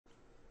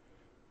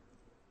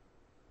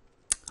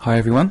Hi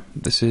everyone,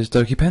 this is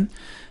DokiPen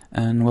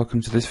and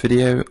welcome to this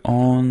video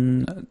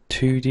on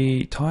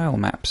 2D tile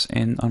maps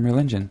in Unreal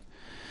Engine.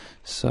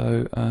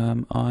 So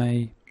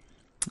I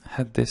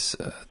had this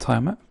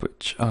tile map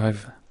which I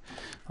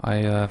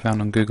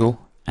found on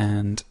Google,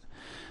 and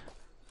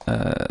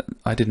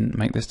I didn't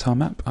make this tile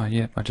map.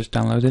 I just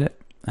downloaded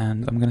it,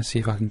 and I'm going to see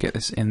if I can get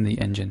this in the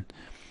engine.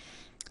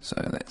 So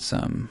let's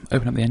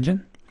open up the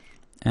engine,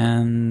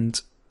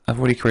 and I've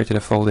already created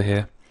a folder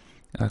here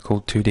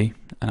called 2D,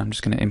 and I'm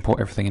just going to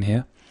import everything in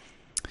here.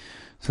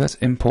 So let's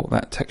import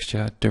that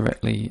texture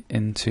directly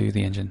into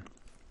the engine.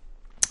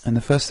 And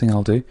the first thing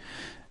I'll do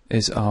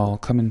is I'll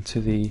come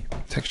into the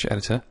texture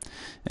editor,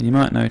 and you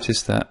might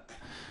notice that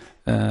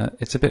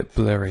it's a bit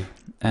blurry,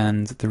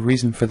 and the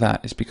reason for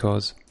that is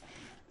because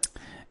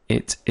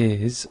it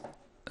is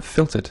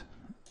filtered.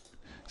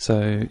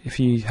 So if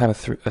you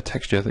have a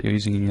texture that you're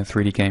using in your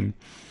 3D game,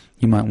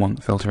 you might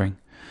want filtering,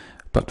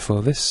 but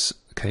for this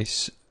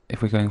case,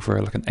 if we're going for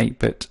like an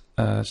 8-bit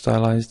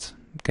stylized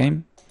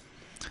game,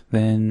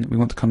 then we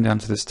want to come down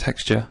to this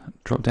texture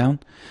drop down,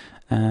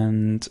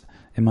 and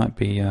it might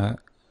be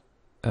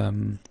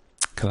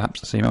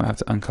collapsed, so you might have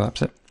to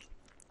uncollapse it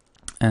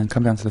and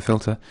come down to the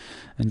filter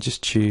and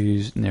just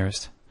choose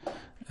nearest,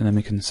 and then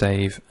we can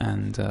save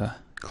and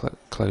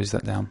close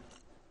that down.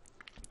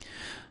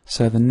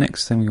 So the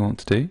next thing we want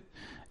to do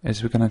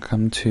is we're going to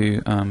come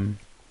to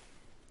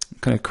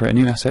create a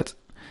new asset,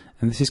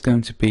 and this is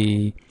going to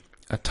be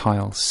a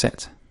tile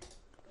set.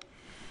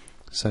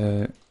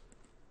 So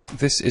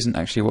this isn't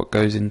actually what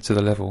goes into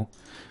the level,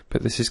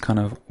 but this is kind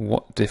of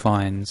what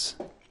defines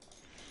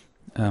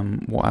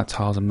what our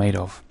tiles are made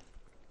of.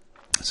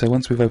 So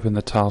once we've opened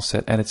the tile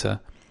set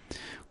editor,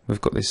 we've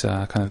got this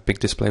kind of big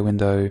display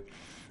window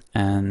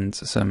and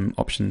some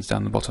options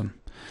down the bottom.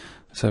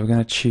 So we're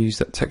going to choose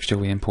that texture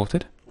we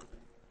imported,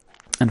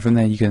 and from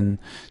there you can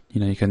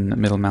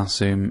middle mouse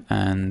zoom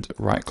and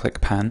right click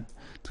pan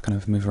to kind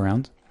of move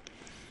around.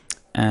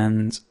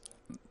 And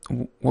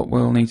what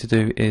we'll need to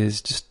do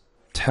is just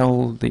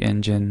tell the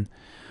engine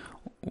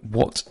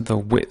what the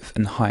width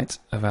and height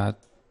of our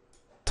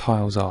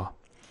tiles are.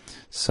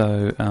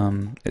 So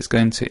it's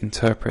going to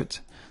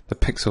interpret the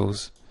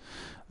pixels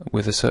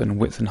with a certain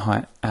width and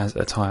height as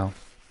a tile,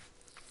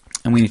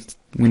 and we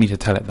need to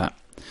tell it that.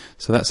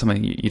 So that's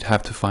something you'd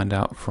have to find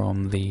out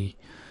from the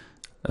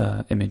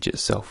image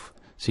itself.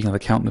 So you can either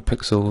count the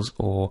pixels,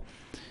 or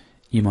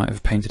you might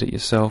have painted it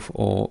yourself,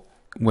 or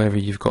wherever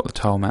you've got the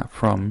tile map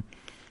from,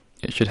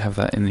 it should have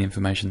that in the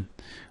information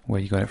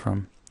where you got it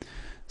from.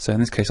 So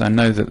in this case, I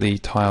know that the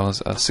tiles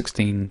are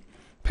 16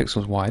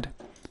 pixels wide,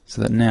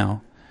 so that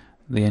now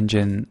the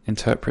engine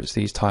interprets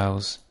these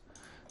tiles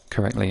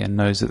correctly and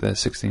knows that they're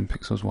 16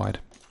 pixels wide.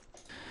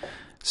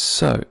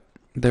 So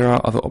there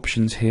are other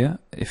options here.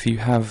 If you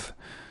have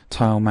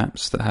tile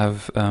maps that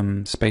have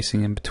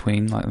spacing in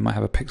between, like they might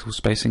have a pixel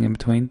spacing in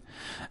between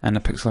and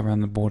a pixel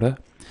around the border,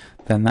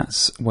 then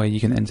that's where you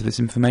can enter this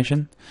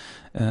information.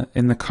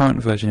 In the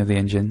current version of the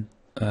engine,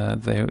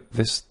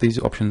 these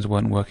options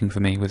weren't working for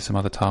me with some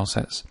other tile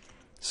sets.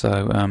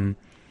 So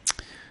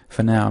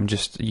for now I'm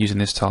just using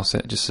this tile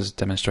set just as a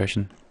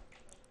demonstration.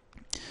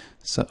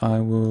 So I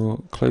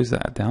will close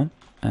that down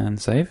and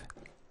save.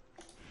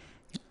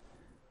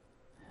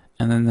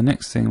 And then the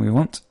next thing we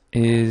want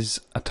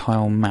is a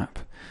tile map.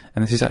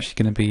 And this is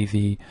actually going to be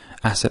the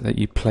asset that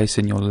you place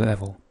in your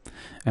level.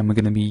 And we're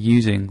going to be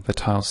using the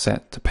tile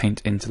set to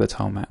paint into the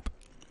tile map.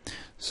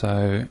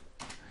 So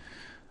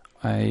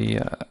I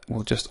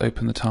will just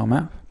open the tile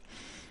map,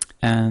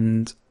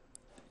 and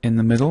in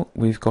the middle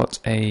we've got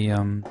a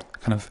kind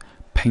of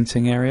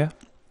painting area,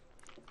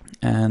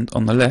 and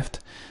on the left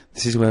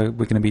this is where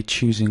we're going to be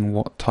choosing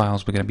what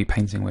tiles we're going to be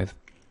painting with,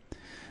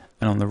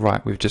 and on the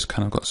right we've just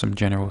kind of got some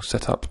general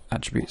setup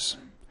attributes.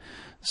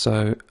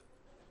 So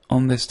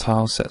on this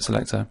tile set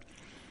selector,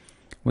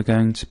 we're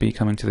going to be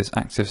coming to this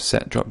active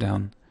set drop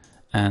down,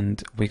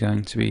 and we're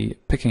going to be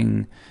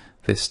picking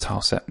this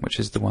tile set, which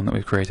is the one that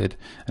we've created,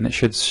 and it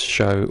should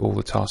show all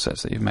the tile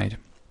sets that you've made.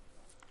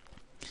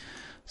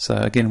 So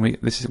again,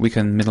 we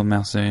can middle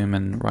mouse zoom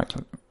and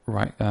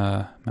right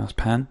mouse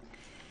pan,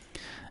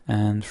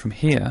 and from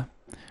here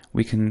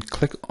we can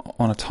click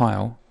on a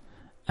tile,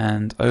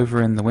 and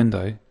over in the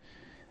window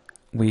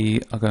we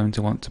are going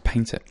to want to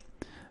paint it.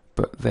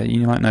 But there,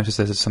 you might notice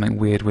there's something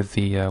weird with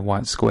the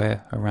white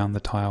square around the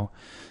tile,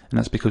 and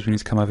that's because we need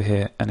to come over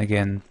here and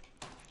again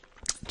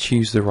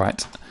choose the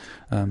right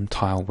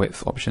tile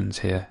width options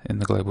here in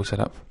the global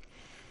setup.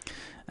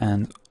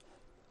 And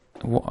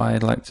what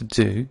I'd like to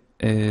do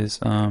is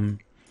kind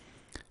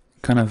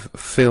of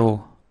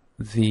fill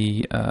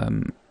the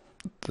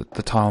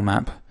tile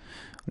map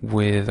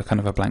with a kind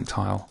of a blank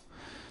tile.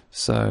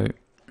 So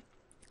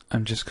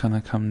I'm just kind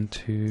of come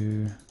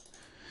to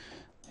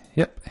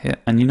here,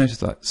 and you notice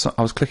that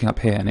I was clicking up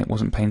here and it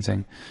wasn't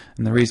painting,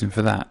 and the reason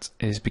for that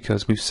is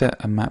because we've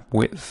set a map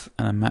width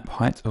and a map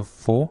height of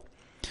 4.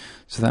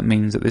 So that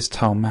means that this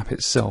tile map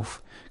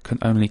itself can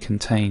only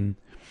contain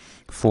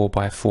 4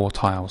 by 4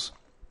 tiles.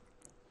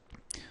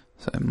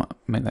 So it might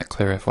make that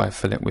clearer if I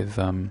fill it with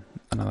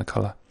another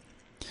colour.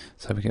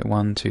 So we get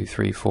 1, 2,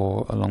 3,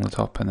 4 along the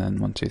top, and then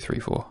 1, 2, 3,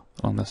 4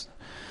 along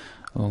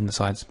the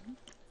sides.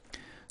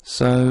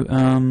 So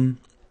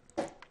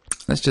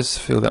let's just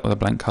fill that with a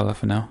blank color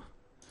for now.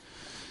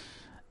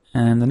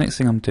 And the next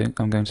thing I'm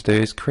going to do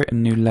is create a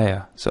new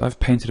layer. So I've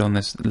painted on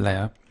this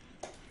layer,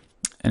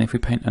 and if we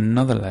paint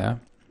another layer,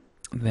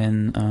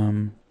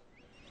 then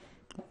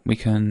we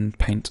can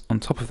paint on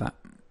top of that.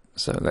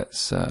 So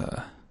let's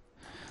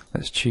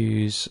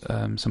choose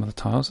some of the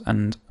tiles,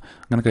 and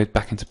I'm going to go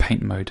back into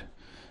paint mode.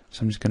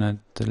 So I'm just going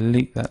to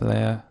delete that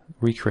layer,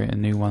 recreate a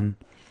new one,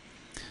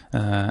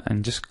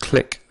 and just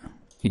click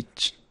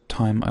each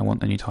time I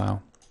want a new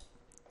tile,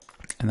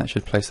 and that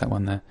should place that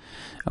one there.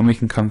 And we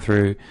can come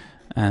through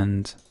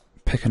and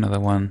pick another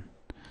one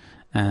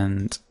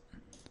and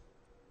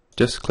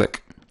just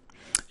click.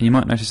 And you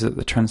might notice that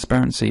the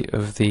transparency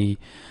of the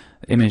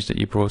image that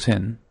you brought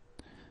in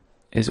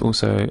is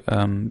also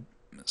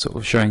sort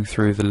of showing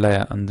through the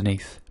layer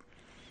underneath.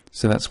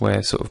 So that's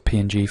where sort of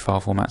PNG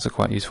file formats are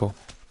quite useful.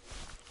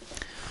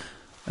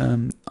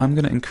 I'm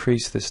going to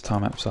increase this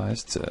tilemap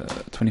size to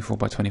 24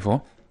 by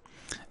 24,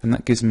 and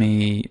that gives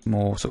me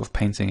more sort of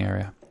painting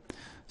area.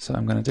 So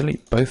I'm going to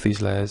delete both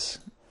these layers,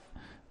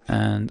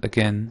 and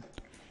again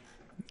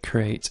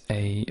create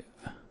a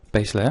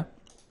base layer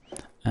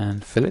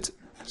and fill it.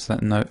 So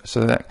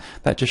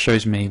that just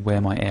shows me where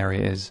my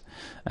area is,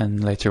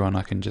 and later on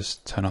I can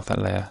just turn off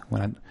that layer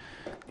when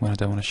I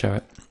don't want to show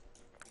it.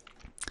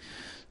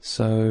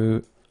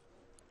 So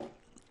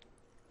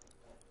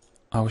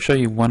I'll show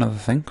you one other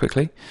thing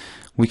quickly.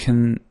 We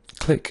can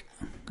click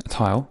a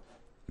tile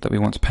that we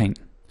want to paint,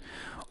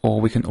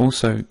 or we can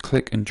also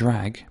click and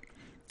drag,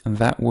 and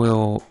that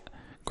will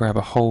grab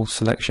a whole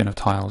selection of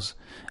tiles.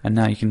 And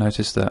now you can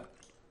notice that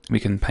we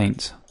can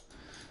paint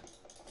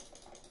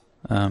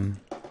onto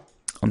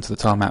the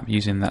tile map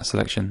using that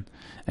selection.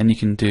 And you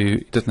can do,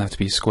 it doesn't have to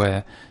be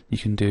square, you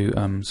can do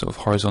sort of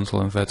horizontal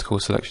and vertical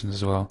selections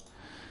as well.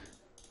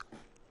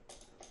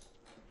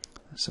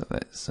 So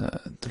let's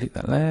delete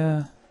that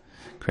layer,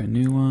 create a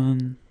new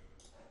one,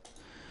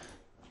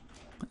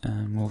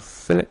 and we'll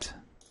fill it,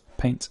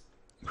 paint,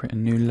 create a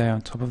new layer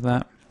on top of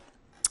that.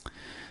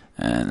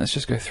 And let's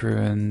just go through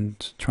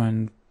and try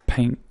and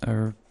paint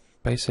a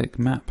basic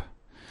map.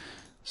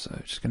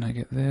 So just going to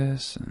get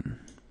this, and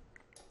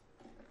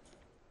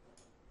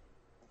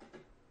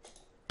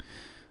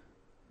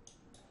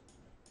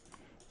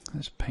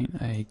let's paint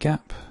a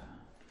gap.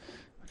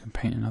 We can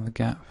paint another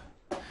gap,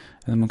 and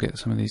then we'll get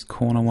some of these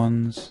corner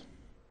ones.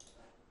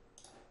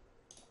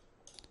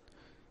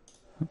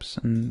 Oops,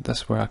 and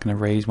that's where I can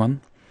erase one.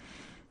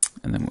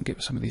 And then we'll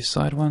get some of these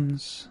side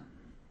ones.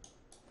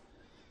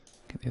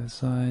 Get the other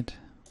side.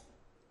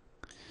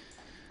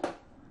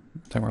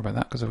 Don't worry about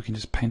that because we can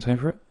just paint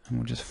over it, and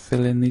we'll just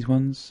fill in these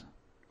ones.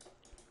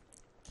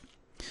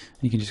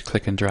 And you can just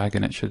click and drag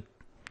and it should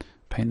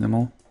paint them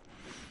all.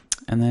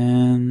 And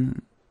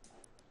then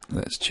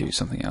let's choose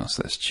something else.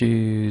 Let's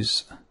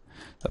choose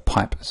a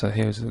pipe. So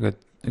here's a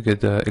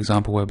good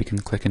example where we can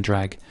click and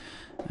drag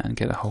and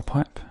get a whole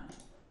pipe.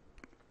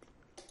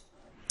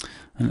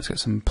 And let's get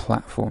some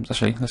platforms.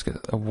 Actually, let's get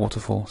a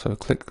waterfall. So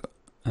click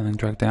and then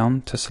drag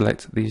down to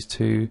select these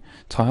two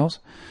tiles,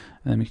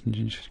 and then we can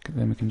just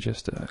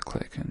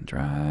click and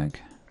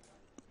drag,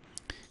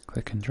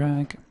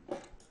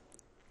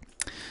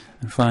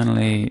 and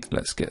finally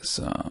let's get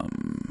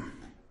some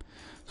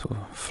sort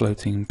of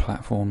floating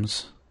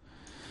platforms.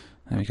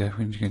 There we go.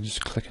 We can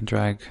just click and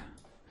drag,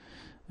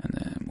 and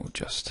then we'll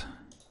just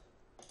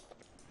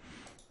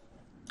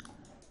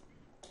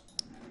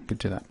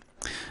do that.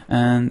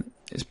 And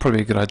it's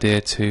probably a good idea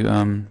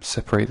to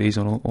separate these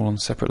all on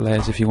separate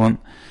layers if you want.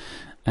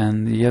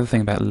 And the other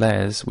thing about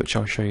layers, which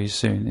I'll show you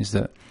soon, is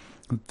that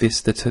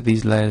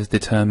these layers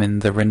determine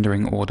the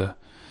rendering order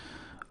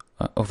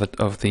of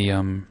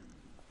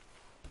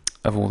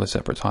all the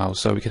separate tiles.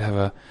 So we could have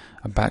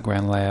a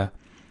background layer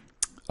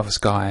of a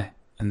sky,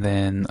 and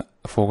then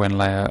a foreground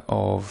layer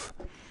of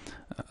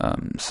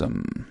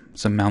some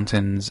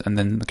mountains, and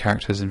then the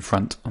characters in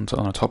front on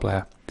a top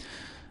layer.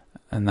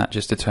 And that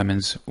just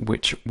determines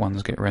which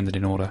ones get rendered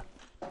in order.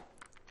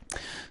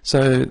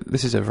 So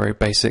this is a very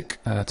basic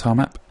tile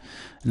map.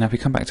 Now if we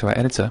come back to our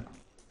editor,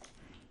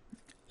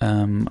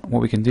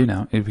 what we can do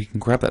now is we can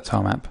grab that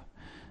tile map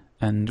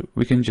and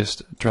we can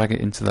just drag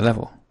it into the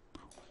level.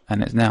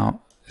 And it's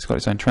got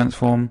its own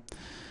transform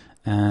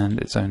and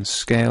its own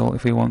scale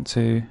if we want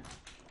to.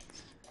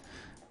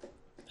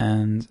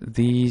 And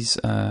these,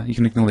 you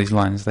can ignore these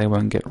lines, they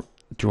won't get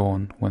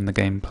drawn when the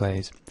game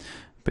plays.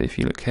 But if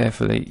you look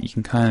carefully, you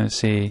can kind of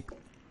see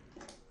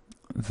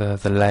the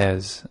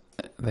layers.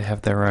 They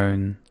have their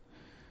own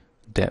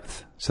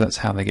depth, so that's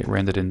how they get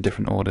rendered in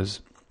different orders.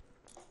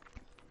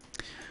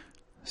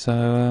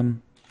 So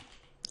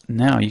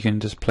now you can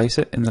just place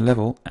it in the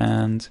level,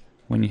 and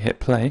when you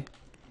hit play,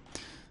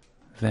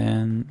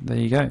 then there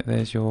you go.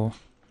 There's your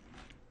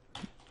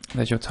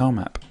tile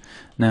map.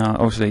 Now,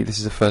 obviously, this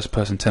is a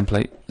first-person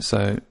template,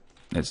 so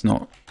it's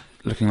not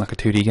looking like a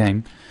 2D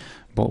game.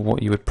 But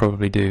what you would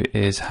probably do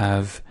is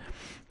have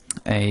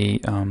a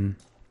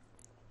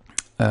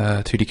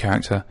a 2D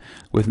character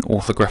with an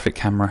orthographic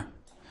camera.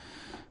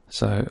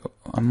 So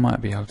I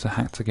might be able to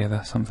hack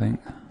together something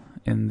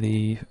in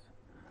the...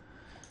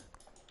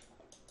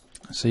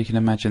 So you can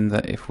imagine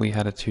that if we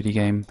had a 2D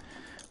game,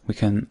 we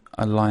can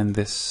align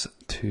this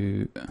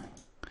to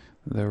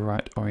the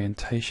right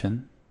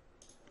orientation.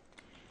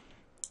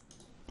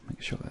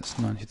 Make sure that's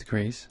 90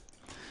 degrees.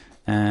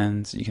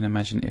 And you can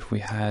imagine if we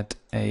had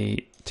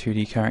a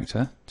 2D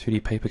character,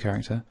 2D paper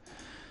character,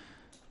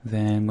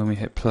 then when we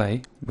hit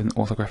play with an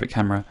orthographic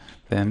camera,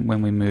 then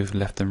when we move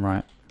left and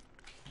right,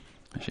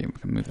 actually we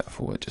can move that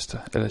forward just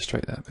to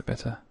illustrate that a bit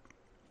better.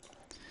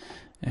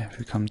 If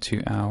we come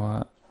to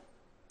our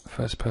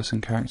first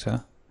person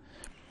character,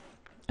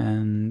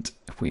 and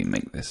if we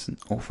make this an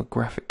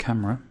orthographic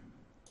camera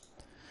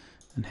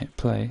and hit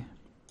play,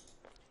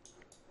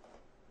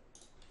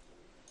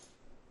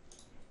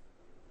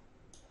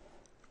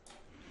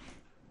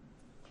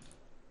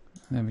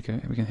 there we go,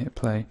 we can hit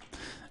play,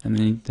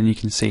 and then you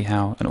can see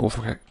how an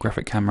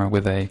orthographic camera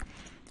with a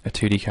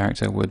 2D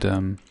character would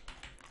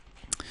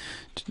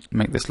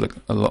make this look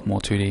a lot more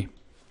 2D.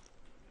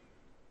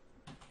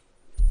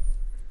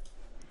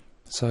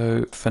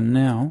 So for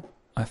now,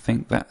 I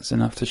think that's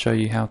enough to show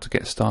you how to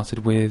get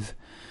started with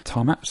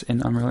Tilemaps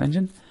in Unreal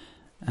Engine,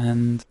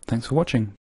 and thanks for watching.